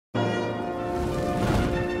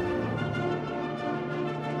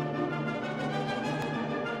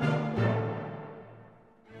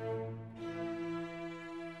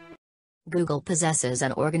Google possesses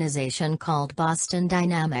an organization called Boston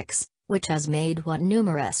Dynamics, which has made what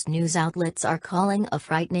numerous news outlets are calling a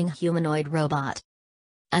frightening humanoid robot.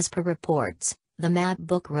 As per reports, the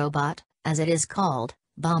MacBook robot, as it is called,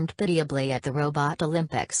 bombed pitiably at the Robot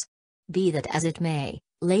Olympics. Be that as it may,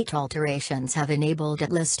 late alterations have enabled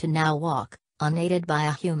Atlas to now walk, unaided by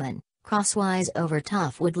a human, crosswise over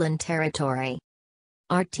tough woodland territory.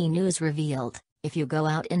 RT News revealed, if you go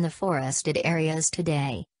out in the forested areas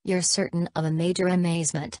today, you're certain of a major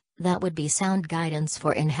amazement. That would be sound guidance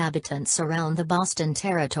for inhabitants around the Boston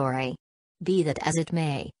territory. Be that as it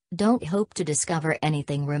may, don't hope to discover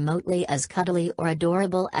anything remotely as cuddly or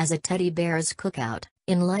adorable as a teddy bear's cookout,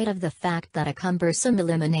 in light of the fact that a cumbersome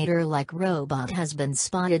Eliminator-like robot has been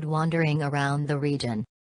spotted wandering around the region.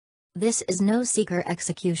 This is no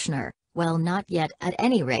seeker-executioner, well, not yet at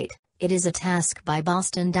any rate. It is a task by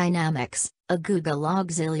Boston Dynamics, a Google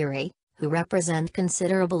auxiliary, who represent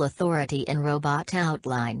considerable authority in robot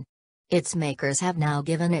outline. Its makers have now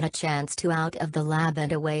given it a chance to out of the lab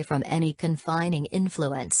and away from any confining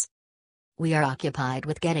influence. We are occupied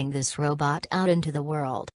with getting this robot out into the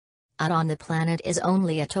world. Out on the planet is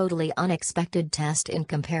only a totally unexpected test in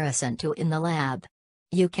comparison to in the lab.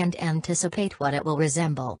 You can't anticipate what it will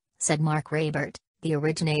resemble, said Mark Rabert, the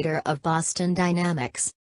originator of Boston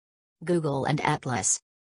Dynamics. Google and Atlas.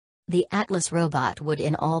 The Atlas robot would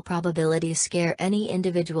in all probability scare any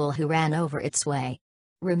individual who ran over its way.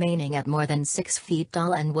 Remaining at more than 6 feet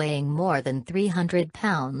tall and weighing more than 300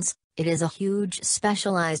 pounds, it is a huge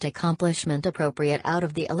specialized accomplishment appropriate out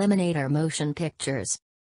of the Eliminator motion pictures.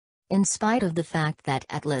 In spite of the fact that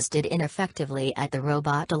Atlas did ineffectively at the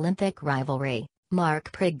Robot Olympic rivalry,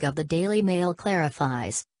 Mark Prigg of the Daily Mail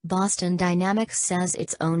clarifies, Boston Dynamics says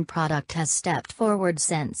its own product has stepped forward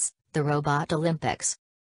since the Robot Olympics.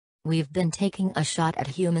 We've been taking a shot at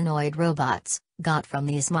humanoid robots, got from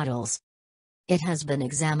these models. It has been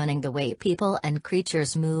examining the way people and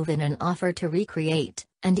creatures move in an offer to recreate,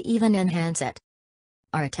 and even enhance it.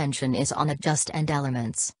 Our attention is on adjust and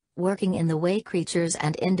elements, working in the way creatures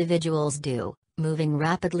and individuals do, moving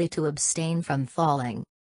rapidly to abstain from falling.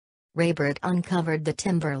 Rabert uncovered the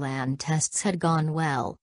Timberland tests had gone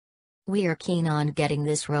well. We're keen on getting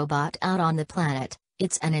this robot out on the planet.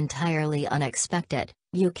 It's an entirely unexpected,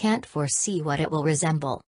 you can't foresee what it will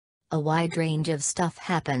resemble. A wide range of stuff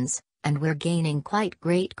happens, and we're gaining quite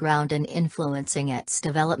great ground in influencing its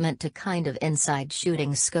development to kind of inside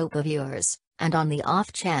shooting scope of yours, and on the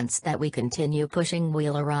off chance that we continue pushing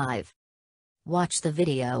we'll arrive. Watch the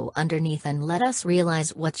video underneath and let us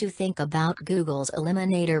realize what you think about Google's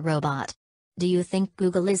Eliminator robot. Do you think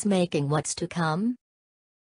Google is making what's to come?